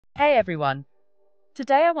Hey everyone!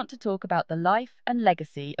 Today I want to talk about the life and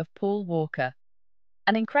legacy of Paul Walker,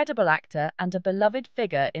 an incredible actor and a beloved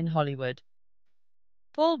figure in Hollywood.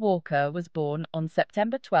 Paul Walker was born on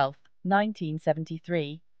September 12,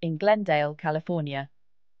 1973, in Glendale, California.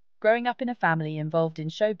 Growing up in a family involved in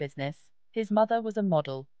show business, his mother was a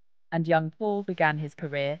model, and young Paul began his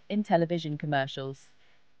career in television commercials.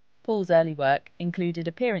 Paul's early work included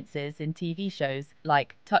appearances in TV shows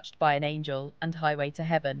like Touched by an Angel and Highway to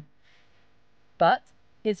Heaven. But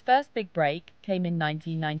his first big break came in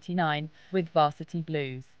 1999 with Varsity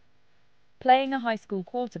Blues. Playing a high school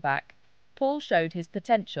quarterback, Paul showed his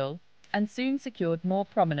potential and soon secured more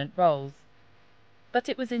prominent roles. But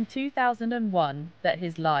it was in 2001 that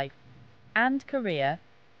his life and career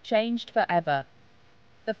changed forever.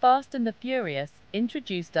 The Fast and the Furious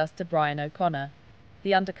introduced us to Brian O'Connor,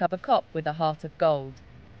 the undercover cop with a heart of gold.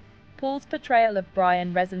 Paul's portrayal of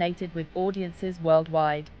Brian resonated with audiences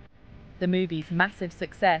worldwide. The movie's massive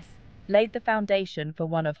success laid the foundation for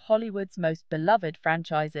one of Hollywood's most beloved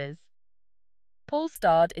franchises. Paul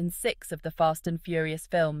starred in 6 of the Fast and Furious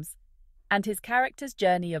films, and his character's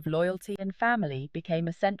journey of loyalty and family became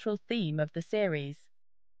a central theme of the series.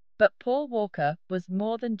 But Paul Walker was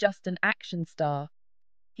more than just an action star.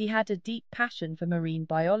 He had a deep passion for marine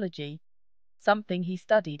biology, something he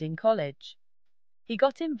studied in college. He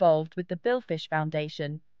got involved with the Billfish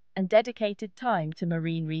Foundation and dedicated time to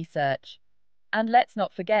marine research. And let's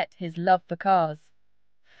not forget his love for cars.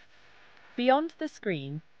 Beyond the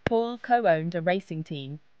screen, Paul co-owned a racing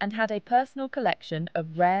team and had a personal collection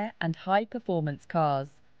of rare and high-performance cars.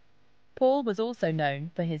 Paul was also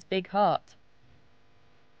known for his big heart.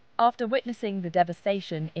 After witnessing the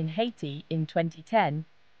devastation in Haiti in 2010,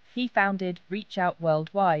 he founded Reach Out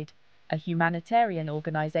Worldwide, a humanitarian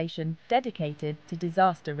organization dedicated to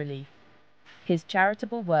disaster relief. His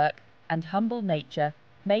charitable work and humble nature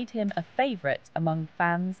made him a favorite among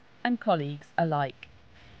fans and colleagues alike.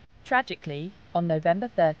 Tragically, on November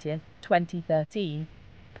 30, 2013,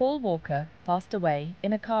 Paul Walker passed away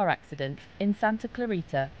in a car accident in Santa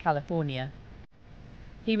Clarita, California.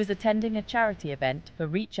 He was attending a charity event for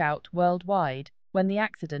Reach Out Worldwide when the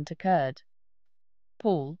accident occurred.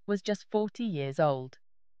 Paul was just 40 years old.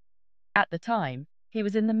 At the time, he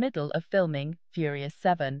was in the middle of filming Furious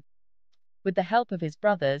 7. With the help of his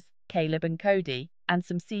brothers, Caleb and Cody, and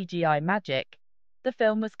some CGI magic, the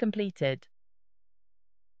film was completed.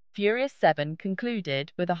 Furious 7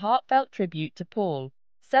 concluded with a heartfelt tribute to Paul,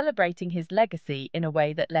 celebrating his legacy in a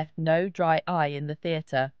way that left no dry eye in the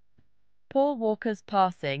theater. Paul Walker's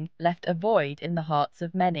passing left a void in the hearts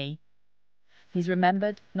of many. He's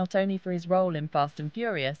remembered not only for his role in Fast and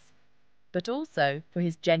Furious, but also for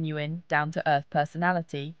his genuine, down-to-earth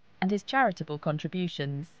personality and his charitable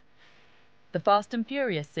contributions. The Fast and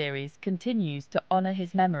Furious series continues to honor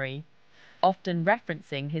his memory, often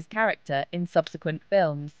referencing his character in subsequent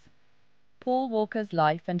films. Paul Walker's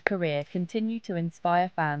life and career continue to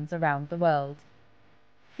inspire fans around the world.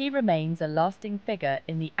 He remains a lasting figure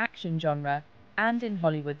in the action genre and in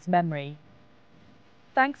Hollywood's memory.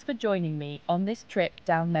 Thanks for joining me on this trip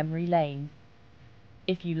down memory lane.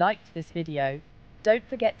 If you liked this video, don't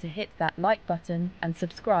forget to hit that like button and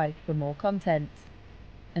subscribe for more content.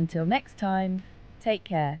 Until next time, take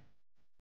care.